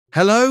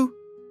Hello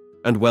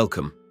and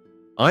welcome.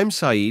 I'm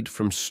Saeed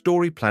from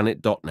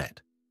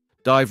storyplanet.net.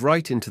 Dive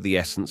right into the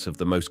essence of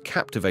the most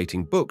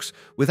captivating books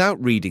without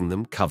reading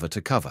them cover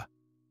to cover.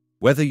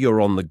 Whether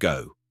you're on the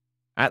go,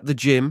 at the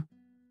gym,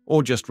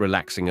 or just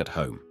relaxing at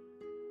home,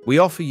 we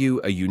offer you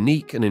a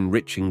unique and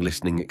enriching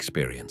listening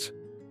experience.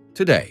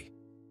 Today,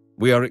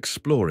 we are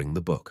exploring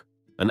the book,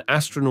 An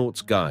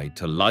Astronaut's Guide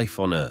to Life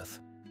on Earth,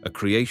 a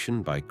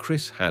creation by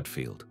Chris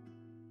Hadfield.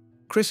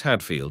 Chris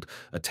Hadfield,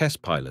 a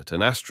test pilot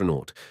and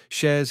astronaut,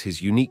 shares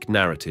his unique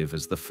narrative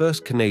as the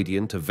first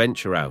Canadian to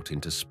venture out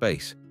into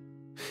space.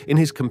 In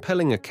his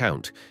compelling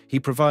account, he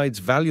provides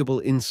valuable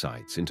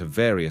insights into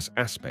various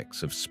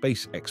aspects of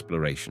space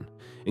exploration,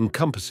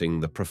 encompassing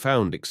the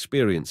profound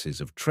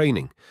experiences of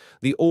training,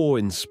 the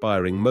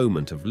awe-inspiring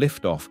moment of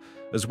liftoff,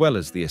 as well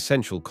as the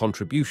essential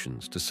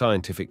contributions to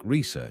scientific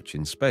research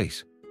in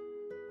space.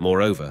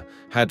 Moreover,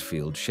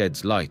 Hadfield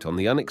sheds light on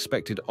the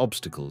unexpected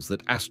obstacles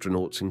that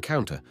astronauts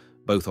encounter,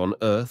 both on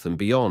Earth and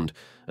beyond,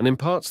 and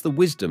imparts the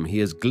wisdom he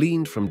has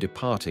gleaned from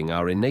departing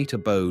our innate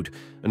abode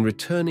and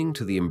returning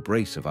to the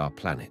embrace of our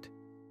planet.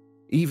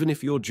 Even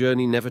if your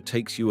journey never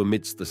takes you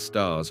amidst the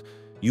stars,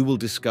 you will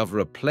discover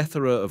a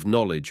plethora of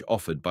knowledge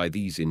offered by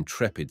these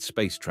intrepid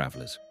space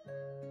travelers.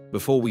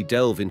 Before we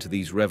delve into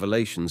these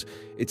revelations,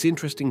 it's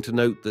interesting to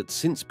note that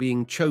since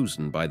being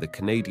chosen by the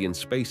Canadian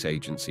Space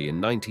Agency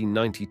in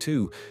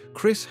 1992,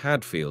 Chris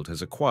Hadfield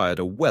has acquired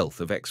a wealth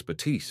of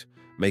expertise,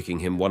 making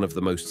him one of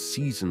the most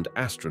seasoned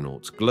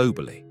astronauts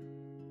globally.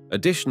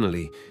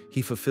 Additionally,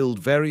 he fulfilled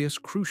various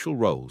crucial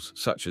roles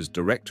such as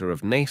Director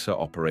of NASA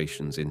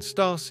Operations in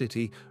Star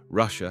City,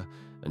 Russia,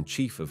 and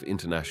Chief of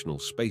International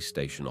Space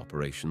Station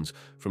Operations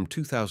from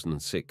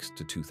 2006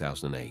 to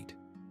 2008.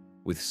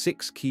 With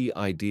 6 key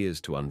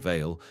ideas to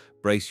unveil,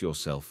 brace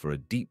yourself for a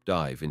deep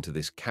dive into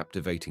this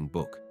captivating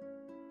book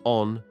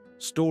on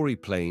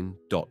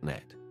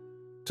storyplanet.net.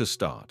 To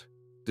start,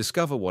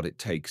 discover what it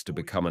takes to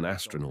become an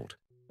astronaut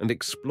and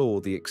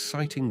explore the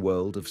exciting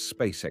world of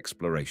space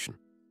exploration.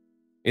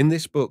 In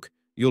this book,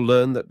 you'll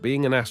learn that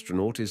being an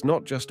astronaut is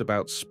not just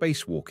about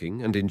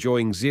spacewalking and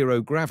enjoying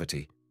zero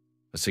gravity.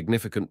 A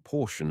significant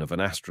portion of an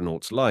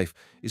astronaut's life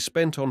is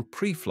spent on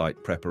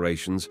pre-flight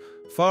preparations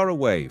far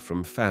away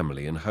from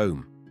family and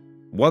home.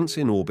 Once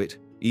in orbit,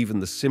 even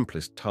the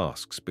simplest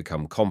tasks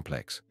become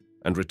complex,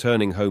 and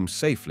returning home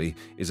safely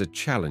is a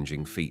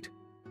challenging feat.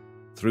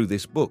 Through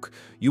this book,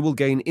 you will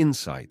gain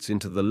insights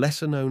into the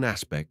lesser-known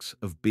aspects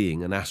of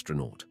being an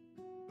astronaut.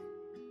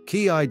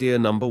 Key idea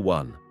number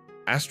 1.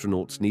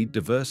 Astronauts need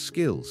diverse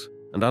skills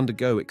and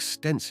undergo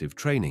extensive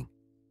training.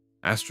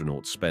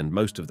 Astronauts spend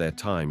most of their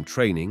time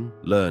training,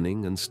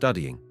 learning, and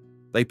studying.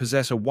 They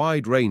possess a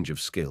wide range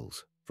of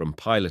skills, from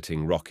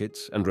piloting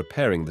rockets and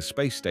repairing the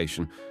space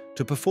station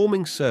to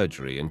performing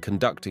surgery and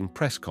conducting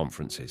press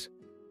conferences.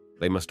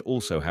 They must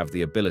also have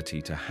the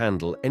ability to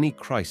handle any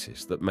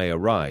crisis that may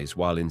arise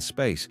while in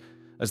space,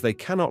 as they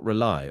cannot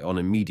rely on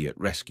immediate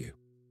rescue.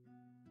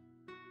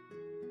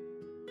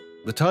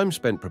 The time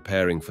spent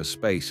preparing for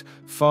space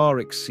far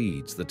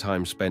exceeds the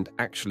time spent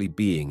actually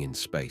being in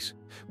space,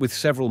 with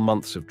several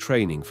months of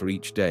training for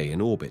each day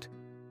in orbit.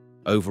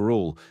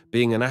 Overall,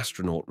 being an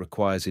astronaut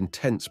requires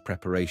intense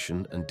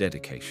preparation and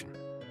dedication.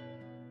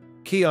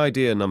 Key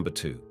idea number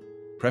 2.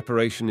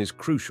 Preparation is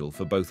crucial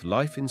for both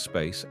life in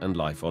space and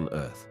life on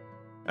Earth.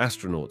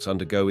 Astronauts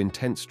undergo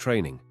intense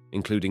training,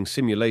 including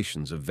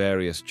simulations of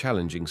various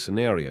challenging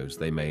scenarios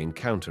they may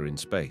encounter in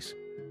space.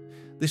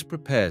 This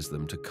prepares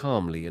them to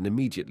calmly and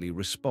immediately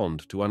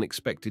respond to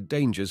unexpected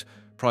dangers,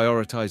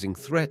 prioritizing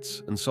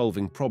threats and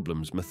solving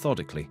problems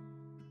methodically.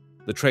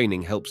 The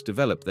training helps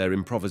develop their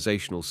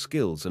improvisational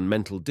skills and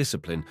mental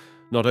discipline,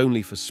 not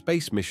only for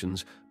space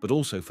missions, but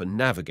also for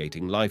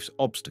navigating life's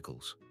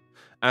obstacles.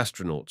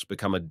 Astronauts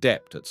become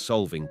adept at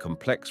solving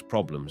complex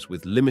problems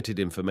with limited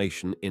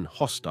information in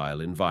hostile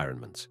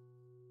environments.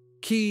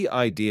 Key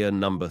idea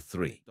number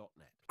 3.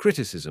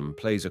 Criticism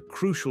plays a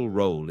crucial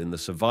role in the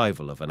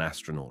survival of an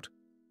astronaut.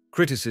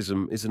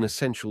 Criticism is an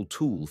essential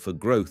tool for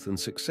growth and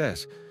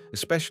success,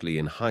 especially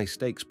in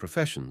high-stakes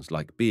professions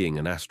like being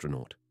an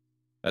astronaut.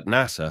 At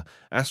NASA,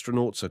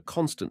 astronauts are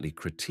constantly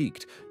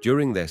critiqued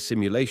during their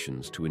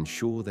simulations to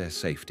ensure their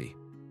safety.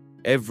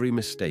 Every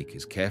mistake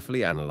is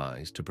carefully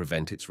analyzed to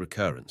prevent its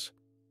recurrence.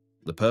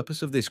 The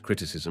purpose of this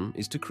criticism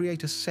is to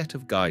create a set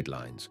of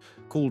guidelines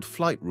called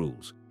flight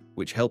rules,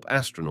 which help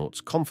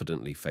astronauts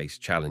confidently face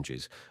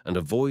challenges and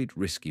avoid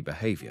risky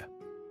behavior.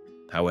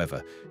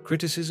 However,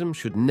 criticism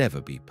should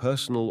never be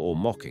personal or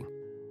mocking.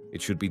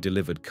 It should be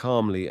delivered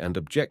calmly and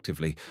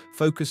objectively,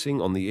 focusing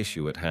on the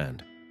issue at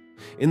hand.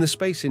 In the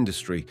space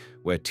industry,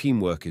 where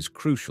teamwork is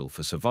crucial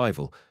for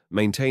survival,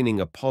 maintaining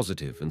a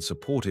positive and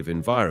supportive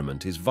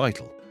environment is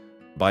vital.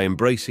 By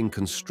embracing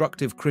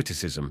constructive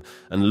criticism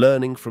and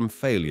learning from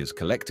failures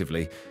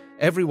collectively,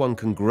 everyone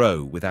can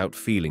grow without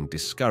feeling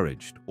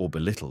discouraged or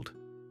belittled.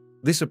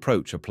 This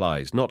approach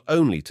applies not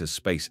only to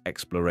space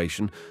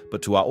exploration,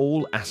 but to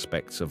all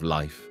aspects of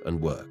life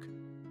and work.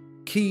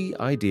 Key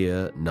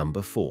idea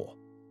number 4.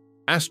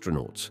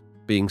 Astronauts,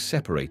 being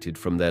separated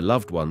from their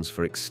loved ones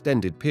for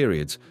extended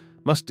periods,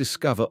 must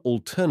discover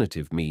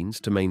alternative means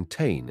to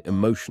maintain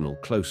emotional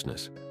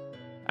closeness.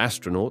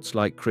 Astronauts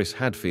like Chris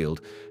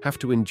Hadfield have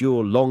to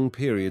endure long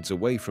periods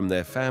away from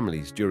their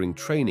families during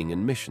training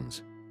and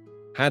missions.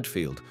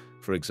 Hadfield,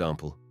 for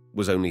example,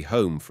 was only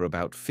home for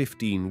about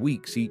 15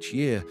 weeks each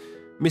year,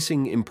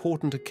 missing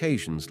important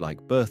occasions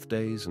like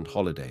birthdays and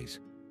holidays.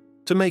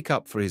 To make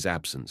up for his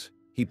absence,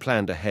 he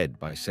planned ahead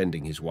by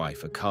sending his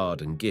wife a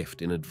card and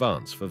gift in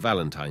advance for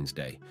Valentine's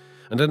Day,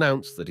 and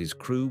announced that his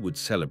crew would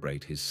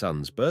celebrate his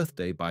son's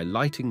birthday by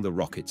lighting the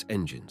rocket's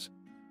engines.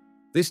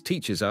 This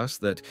teaches us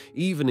that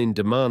even in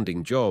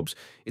demanding jobs,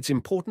 it's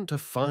important to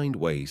find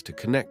ways to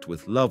connect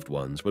with loved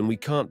ones when we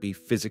can't be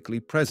physically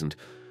present,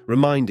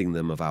 reminding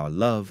them of our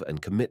love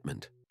and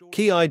commitment.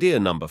 Key idea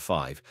number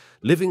 5,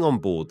 living on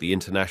board the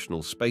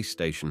International Space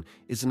Station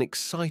is an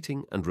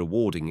exciting and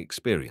rewarding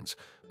experience,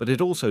 but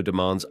it also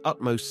demands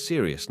utmost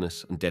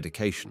seriousness and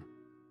dedication.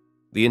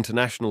 The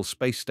International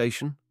Space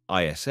Station,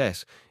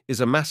 ISS,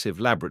 is a massive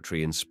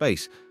laboratory in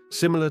space,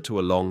 similar to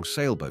a long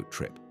sailboat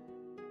trip.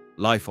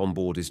 Life on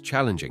board is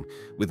challenging,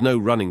 with no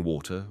running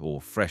water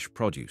or fresh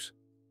produce.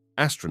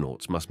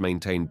 Astronauts must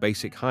maintain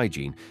basic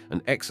hygiene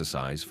and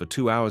exercise for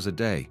 2 hours a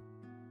day.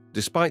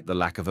 Despite the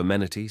lack of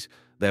amenities,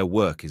 their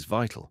work is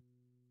vital.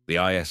 The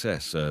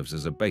ISS serves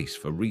as a base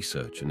for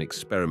research and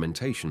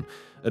experimentation,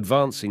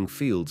 advancing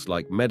fields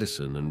like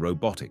medicine and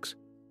robotics.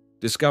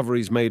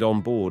 Discoveries made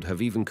on board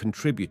have even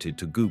contributed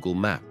to Google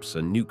Maps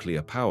and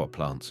nuclear power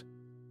plants.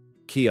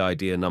 Key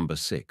idea number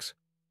 6.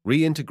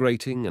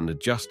 Reintegrating and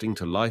adjusting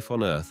to life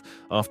on Earth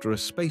after a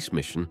space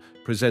mission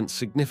presents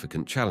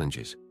significant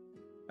challenges.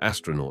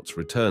 Astronauts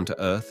return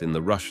to Earth in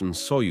the Russian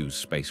Soyuz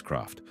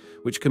spacecraft,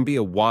 which can be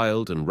a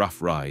wild and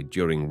rough ride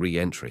during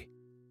re-entry.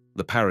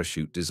 The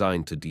parachute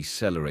designed to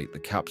decelerate the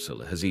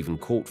capsule has even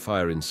caught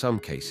fire in some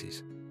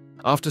cases.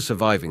 After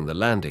surviving the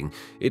landing,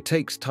 it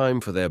takes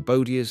time for their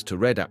bodies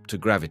to adapt to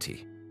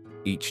gravity.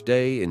 Each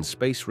day in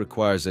space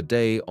requires a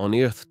day on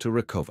Earth to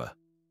recover.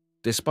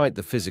 Despite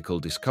the physical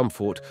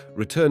discomfort,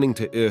 returning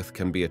to Earth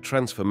can be a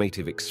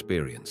transformative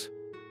experience.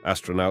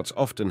 Astronauts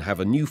often have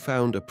a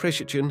newfound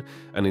appreciation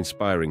and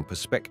inspiring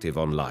perspective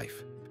on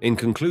life. In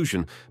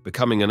conclusion,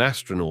 becoming an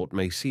astronaut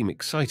may seem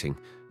exciting,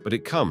 but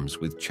it comes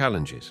with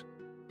challenges.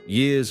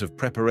 Years of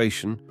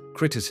preparation,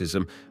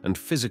 criticism, and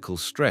physical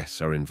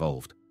stress are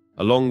involved,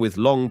 along with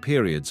long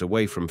periods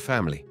away from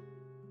family.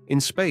 In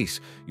space,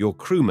 your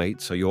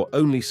crewmates are your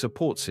only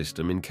support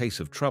system in case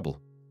of trouble.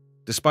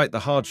 Despite the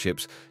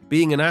hardships,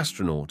 being an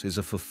astronaut is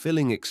a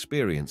fulfilling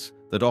experience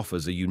that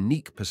offers a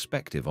unique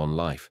perspective on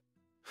life.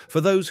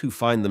 For those who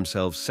find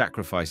themselves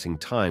sacrificing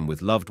time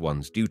with loved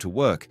ones due to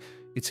work,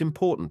 it's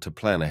important to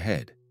plan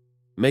ahead.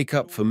 Make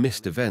up for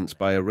missed events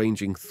by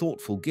arranging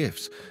thoughtful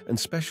gifts and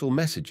special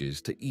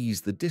messages to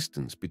ease the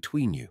distance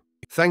between you.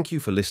 Thank you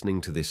for listening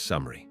to this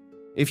summary.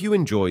 If you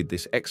enjoyed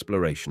this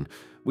exploration,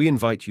 we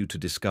invite you to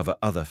discover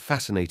other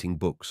fascinating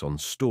books on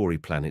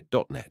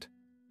storyplanet.net.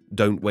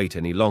 Don't wait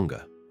any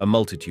longer. A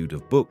multitude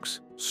of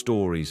books,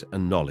 stories,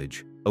 and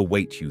knowledge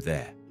await you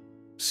there.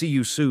 See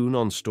you soon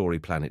on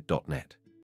storyplanet.net.